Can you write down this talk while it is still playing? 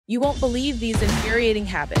You won't believe these infuriating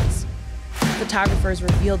habits. Photographers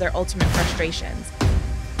reveal their ultimate frustrations.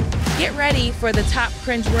 Get ready for the top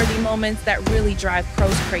cringeworthy moments that really drive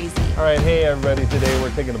pros crazy. All right, hey everybody. Today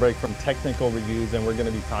we're taking a break from technical reviews and we're going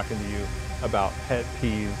to be talking to you about pet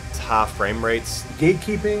peeves. High frame rates.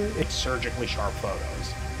 Gatekeeping. Surgically sharp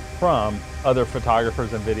photos. From other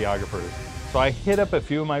photographers and videographers. So I hit up a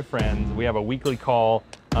few of my friends. We have a weekly call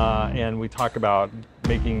and we talk about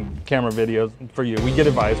making camera videos for you. We get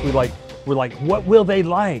advice. We're like, what will they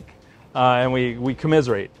like? And we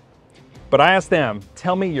commiserate. But I asked them,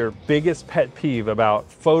 tell me your biggest pet peeve about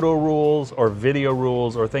photo rules or video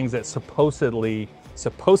rules or things that supposedly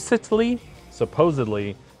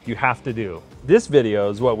you have to do. This video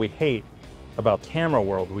is what we hate about the camera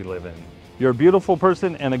world we live in. You're a beautiful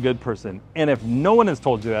person and a good person. And if no one has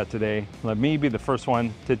told you that today, let me be the first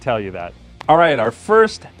one to tell you that. All right, our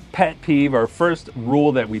first pet peeve, our first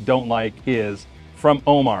rule that we don't like is from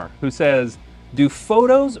Omar, who says, do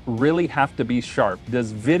photos really have to be sharp?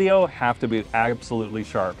 Does video have to be absolutely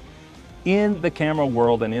sharp? In the camera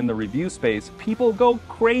world and in the review space, people go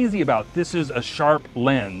crazy about this is a sharp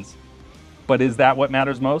lens. But is that what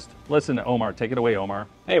matters most? Listen to Omar. Take it away, Omar.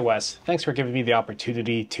 Hey Wes, thanks for giving me the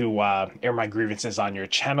opportunity to air my grievances on your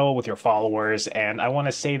channel with your followers. And I want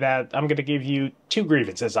to say that I'm going to give you two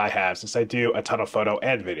grievances I have since I do a ton of photo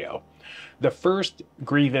and video. The first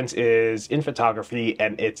grievance is in photography,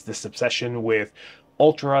 and it's this obsession with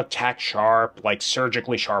ultra tack-sharp, like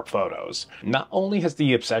surgically sharp photos. Not only has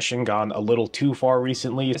the obsession gone a little too far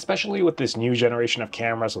recently, especially with this new generation of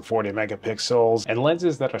cameras with 40 megapixels and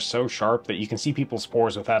lenses that are so sharp that you can see people's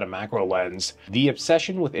pores without a macro lens, the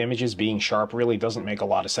obsession with images being sharp really doesn't make a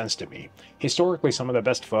lot of sense to me. Historically, some of the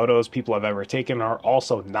best photos people have ever taken are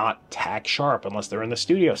also not tack-sharp unless they're in the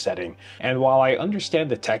studio setting. And while I understand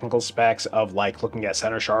the technical specs of like looking at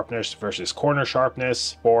center sharpness versus corner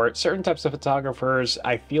sharpness, for certain types of photographers,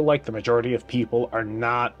 I feel like the majority of people are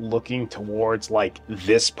not looking towards like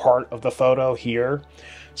this part of the photo here.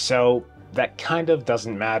 So that kind of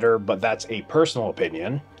doesn't matter, but that's a personal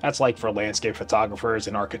opinion. That's like for landscape photographers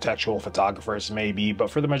and architectural photographers maybe, but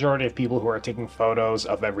for the majority of people who are taking photos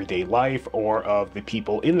of everyday life or of the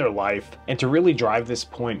people in their life, and to really drive this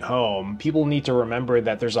point home, people need to remember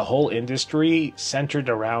that there's a whole industry centered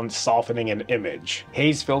around softening an image.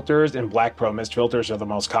 Haze filters and black pro mist filters are the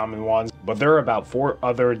most common ones, but there are about 4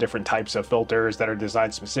 other different types of filters that are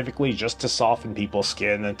designed specifically just to soften people's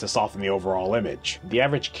skin and to soften the overall image. The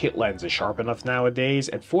average kit lens is sharp enough nowadays,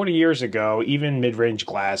 and 40 years ago, even mid-range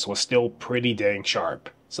glass was still pretty dang sharp.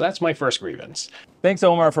 So that's my first grievance. Thanks,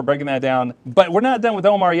 Omar, for breaking that down. But we're not done with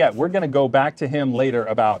Omar yet. We're going to go back to him later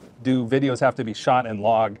about do videos have to be shot in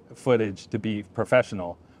log footage to be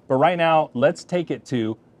professional. But right now, let's take it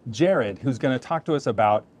to Jerred, who's going to talk to us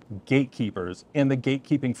about gatekeepers and the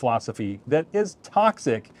gatekeeping philosophy that is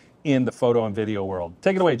toxic in the photo and video world.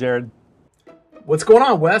 Take it away, Jerred. What's going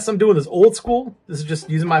on, Wes? I'm doing this old school. This is just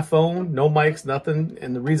using my phone, no mics, nothing.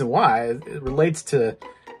 And the reason why, it relates to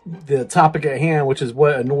the topic at hand, which is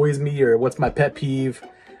what annoys me or what's my pet peeve.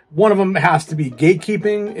 One of them has to be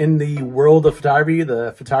gatekeeping in the world of photography,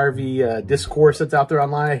 the photography discourse that's out there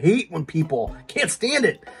online. I hate when people, can't stand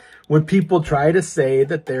it, when people try to say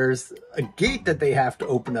that there's a gate that they have to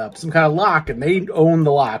open up, some kind of lock, and they own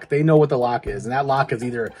the lock. They know what the lock is. And that lock is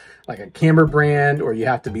either like a camera brand, or you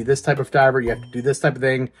have to be this type of photographer, you have to do this type of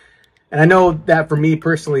thing. And I know that for me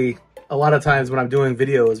personally, a lot of times when I'm doing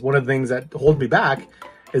videos, one of the things that holds me back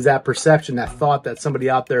is that perception, that thought that somebody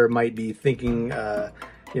out there might be thinking,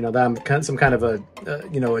 you know, that I'm some kind of a,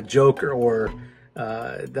 you know, a joke or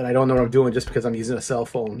that I don't know what I'm doing just because I'm using a cell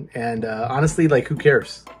phone. And honestly, like, who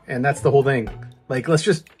cares? And that's the whole thing. Like, let's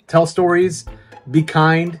just tell stories, be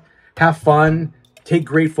kind, have fun, take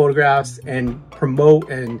great photographs, and promote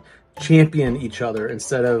and champion each other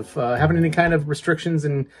instead of having any kind of restrictions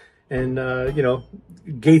and you know,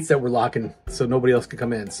 gates that we're locking so nobody else can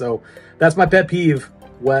come in. So that's my pet peeve,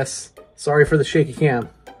 Wes. Sorry for the shaky cam.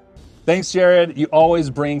 Thanks, Jerred. You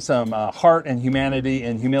always bring some heart and humanity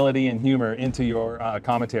and humility and humor into your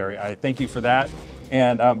commentary. I thank you for that.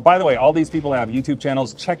 And by the way, all these people have YouTube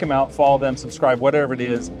channels. Check them out, follow them, subscribe, whatever it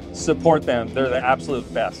is. Support them. They're the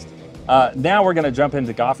absolute best. Now we're going to jump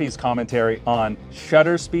into Goughie's commentary on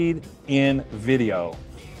shutter speed in video.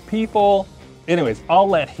 Anyways, I'll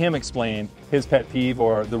let him explain his pet peeve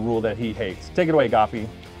or the rule that he hates. Take it away, Goughie.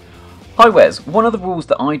 Hi Wes, one of the rules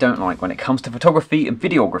that I don't like when it comes to photography and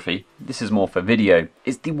videography, this is more for video,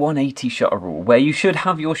 is the 180 shutter rule, where you should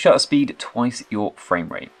have your shutter speed twice your frame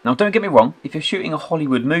rate. Now don't get me wrong, if you're shooting a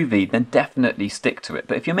Hollywood movie then definitely stick to it,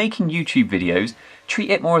 but if you're making YouTube videos,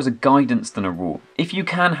 treat it more as a guidance than a rule. If you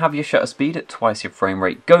can have your shutter speed at twice your frame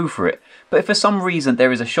rate, go for it, but if for some reason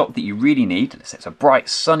there is a shot that you really need, let's say it's a bright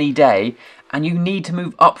sunny day, and you need to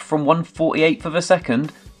move up from 1/48th of a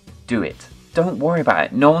second, do it. Don't worry about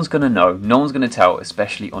it, no one's going to know, no one's going to tell,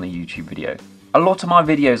 especially on a YouTube video. A lot of my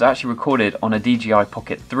videos are actually recorded on a DJI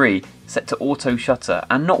Pocket 3 set to auto shutter,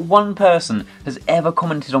 and not one person has ever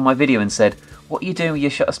commented on my video and said, "What are you doing with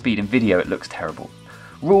your shutter speed in video, it looks terrible."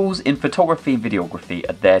 Rules in photography and videography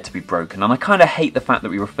are there to be broken, and I kind of hate the fact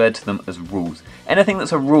that we refer to them as rules. Anything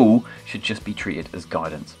that's a rule should just be treated as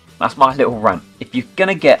guidance. That's my little rant. If you're going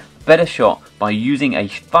to get a better shot by using a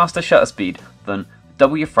faster shutter speed than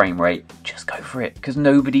double your frame rate, just go for it, because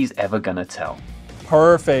nobody's ever gonna tell.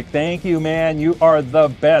 Perfect, thank you, man. You are the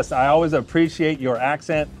best. I always appreciate your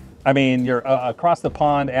accent. I mean, your across the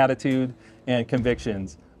pond attitude and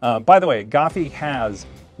convictions. By the way, Goughie has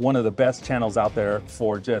one of the best channels out there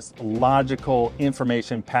for just logical,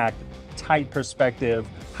 information-packed, tight perspective,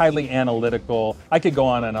 highly analytical. I could go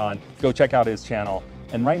on and on. Go check out his channel.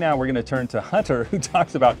 And right now we're gonna turn to Hunter, who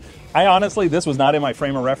talks about, I honestly, this was not in my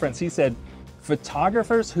frame of reference. He said,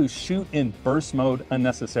 photographers who shoot in burst mode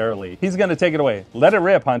unnecessarily. He's gonna take it away. Let it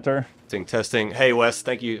rip, Hunter. Testing. Hey Wes,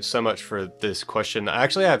 thank you so much for this question. I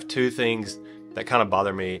actually have two things that kind of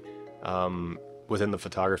bother me within the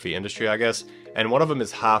photography industry, I guess. And one of them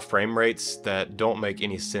is high frame rates that don't make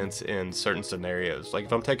any sense in certain scenarios. Like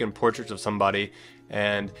if I'm taking portraits of somebody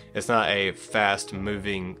and it's not a fast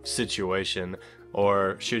moving situation,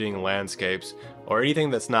 or shooting landscapes, or anything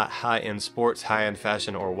that's not high-end sports, high-end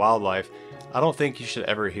fashion, or wildlife, I don't think you should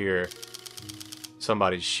ever hear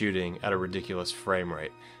somebody shooting at a ridiculous frame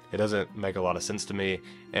rate. It doesn't make a lot of sense to me,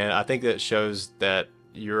 and I think that shows that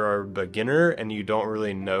you're a beginner and you don't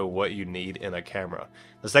really know what you need in a camera.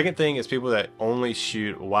 The second thing is people that only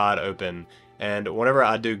shoot wide open, and whenever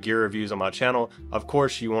I do gear reviews on my channel, of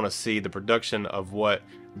course you want to see the production of what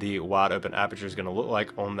the wide open aperture is going to look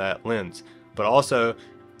like on that lens. But also,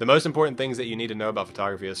 the most important things that you need to know about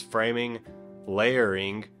photography is framing,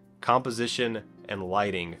 layering, composition, and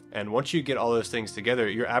lighting. And once you get all those things together,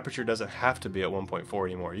 your aperture doesn't have to be at 1.4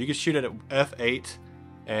 anymore. You can shoot it at f8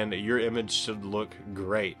 and your image should look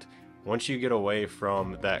great. Once you get away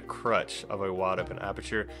from that crutch of a wide open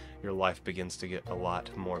aperture, your life begins to get a lot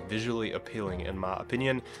more visually appealing, in my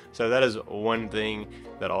opinion. So that is one thing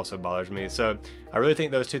that also bothers me. So I really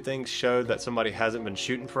think those two things show that somebody hasn't been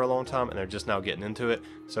shooting for a long time and they're just now getting into it.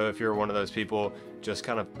 So if you're one of those people, just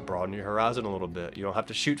kind of broaden your horizon a little bit. You don't have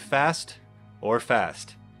to shoot fast or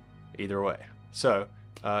fast, either way. So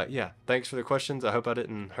yeah, thanks for the questions. I hope I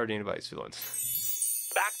didn't hurt anybody's feelings.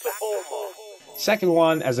 Back to Omar. Second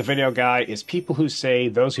one, as a video guy, is people who say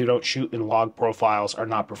those who don't shoot in log profiles are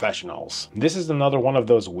not professionals. This is another one of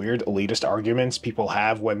those weird elitist arguments people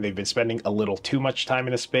have when they've been spending a little too much time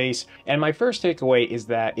in a space. And my first takeaway is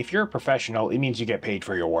that if you're a professional, it means you get paid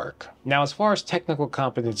for your work. Now, as far as technical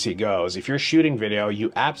competency goes, if you're shooting video,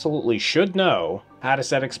 you absolutely should know how to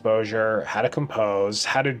set exposure, how to compose,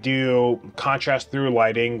 how to do contrast through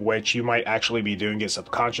lighting, which you might actually be doing it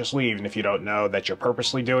subconsciously even if you don't know that you're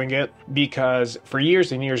purposely doing it. Because for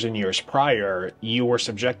years and years and years prior, you were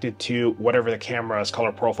subjected to whatever the camera's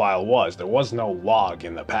color profile was. There was no log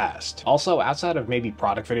in the past. Also, outside of maybe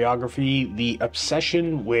product videography, the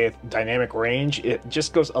obsession with dynamic range, it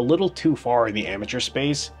just goes a little too far in the amateur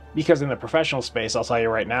space. Because in the professional space, I'll tell you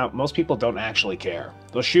right now, most people don't actually care.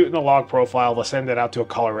 They'll shoot in the log profile, they'll send it out to a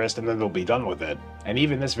colorist, and then they'll be done with it. And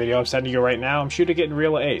even this video I'm sending you right now, I'm shooting it in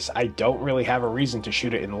Real Ace. I don't really have a reason to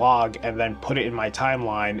shoot it in log and then put it in my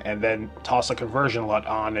timeline and then toss a conversion LUT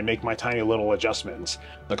on and make my tiny little adjustments.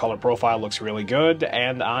 The color profile looks really good,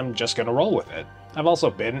 and I'm just gonna roll with it. I've also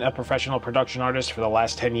been a professional production artist for the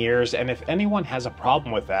last 10 years, and if anyone has a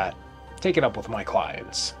problem with that, take it up with my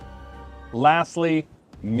clients. Lastly,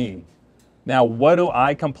 me. Now, what do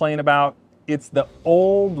I complain about? It's the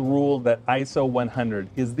old rule that ISO 100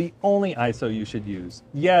 is the only ISO you should use.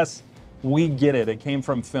 Yes, we get it. It came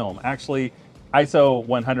from film. Actually, ISO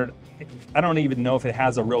 100, I don't even know if it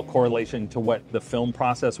has a real correlation to what the film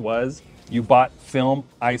process was. You bought film,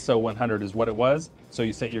 ISO 100 is what it was. So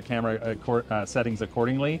you set your camera settings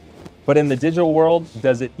accordingly. But in the digital world,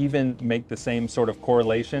 does it even make the same sort of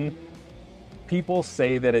correlation? People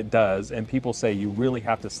say that it does, and people say you really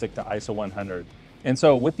have to stick to ISO 100. And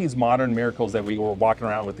so with these modern miracles that we were walking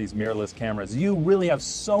around with these mirrorless cameras, you really have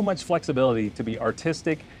so much flexibility to be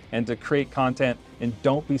artistic and to create content, and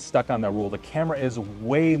don't be stuck on that rule. The camera is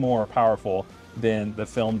way more powerful than the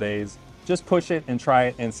film days. Just push it and try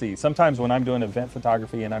it and see. Sometimes when I'm doing event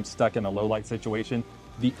photography and I'm stuck in a low light situation,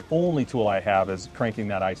 the only tool I have is cranking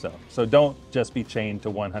that ISO. So don't just be chained to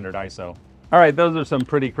 100 ISO. All right, those are some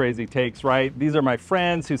pretty crazy takes, right? These are my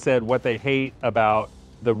friends who said what they hate about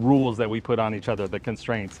the rules that we put on each other, the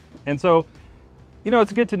constraints. And so, you know,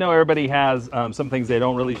 it's good to know everybody has some things they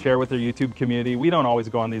don't really share with their YouTube community. We don't always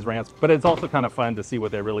go on these rants, but it's also kind of fun to see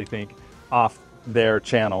what they really think off their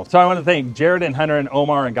channel. So I want to thank Jerred and Hunter and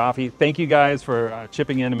Omar and Goughie. Thank you guys for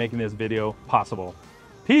chipping in and making this video possible.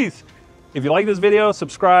 Peace. If you like this video,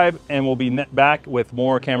 subscribe, and we'll be back with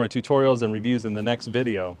more camera tutorials and reviews in the next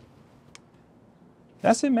video.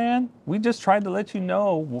 That's it, man. We just tried to let you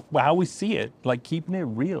know how we see it, like keeping it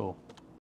real.